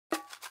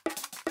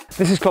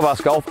This is Clubhouse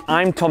Golf,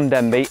 I'm Tom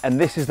Denby and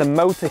this is the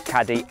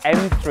Motocaddy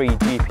M3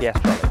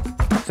 GPS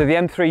trolley. So the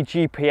M3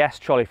 GPS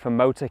trolley from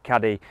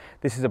Motocaddy,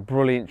 this is a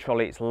brilliant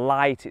trolley. It's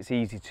light, it's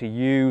easy to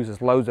use,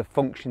 there's loads of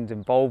functions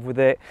involved with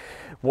it.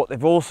 What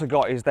they've also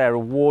got is their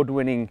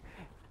award-winning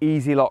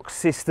easy lock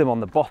system on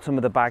the bottom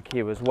of the bag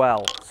here as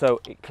well. So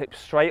it clips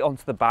straight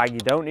onto the bag, you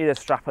don't need a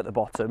strap at the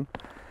bottom.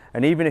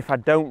 And even if I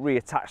don't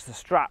reattach the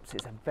straps,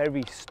 it's a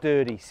very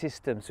sturdy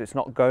system, so it's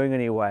not going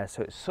anywhere.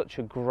 So it's such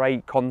a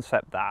great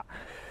concept that.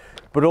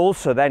 But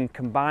also then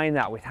combine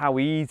that with how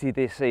easy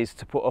this is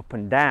to put up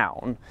and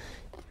down.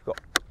 You've got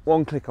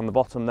one click on the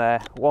bottom there,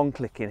 one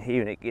click in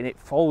here, and it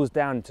folds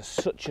down into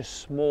such a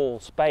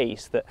small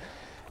space that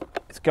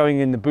it's going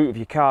in the boot of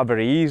your car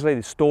very easily.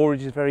 The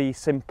storage is very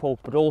simple,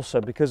 but also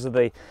because of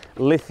the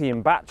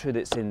lithium battery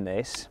that's in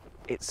this,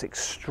 it's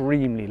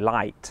extremely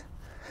light.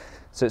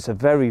 So it's a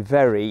very,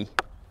 very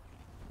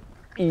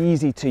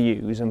easy to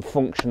use and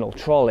functional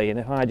trolley. And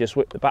if I just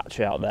whip the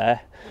battery out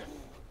there,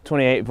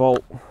 28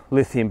 volt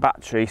lithium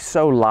battery,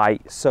 so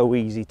light, so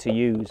easy to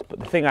use. But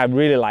the thing I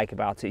really like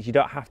about it is you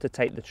don't have to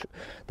take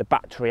the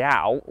battery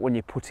out when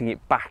you're putting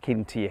it back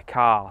into your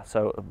car.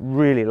 So I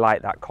really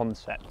like that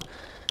concept.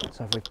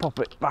 So if we pop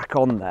it back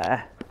on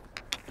there,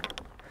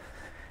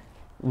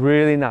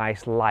 really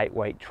nice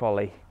lightweight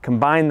trolley.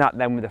 Combine that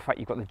then with the fact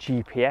you've got the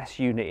GPS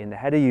unit in the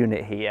header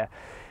unit here.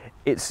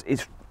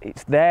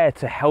 It's there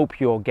to help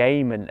your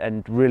game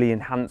and really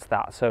enhance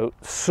that. So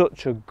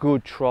such a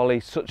good trolley,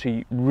 such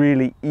a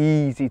really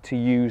easy to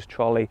use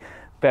trolley.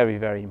 Very,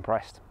 very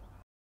impressed.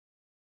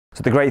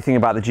 So the great thing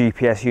about the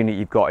GPS unit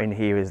you've got in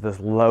here is there's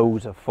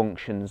loads of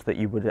functions that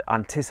you would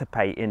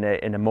anticipate in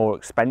a more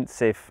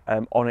expensive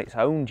on its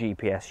own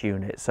GPS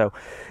unit. So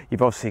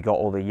you've obviously got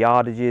all the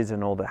yardages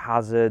and all the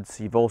hazards.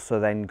 You've also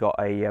then got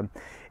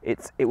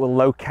it will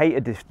locate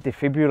a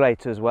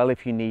defibrillator as well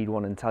if you need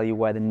one and tell you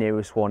where the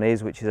nearest one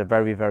is, which is a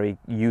very, very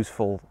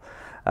useful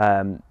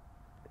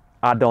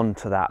add-on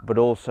to that. But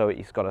also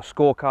it's got a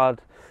scorecard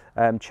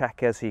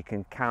checker, so you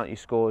can count your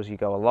scores as you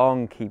go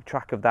along, keep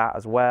track of that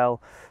as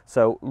well.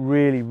 So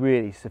really,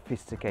 really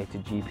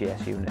sophisticated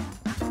GPS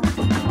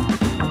unit.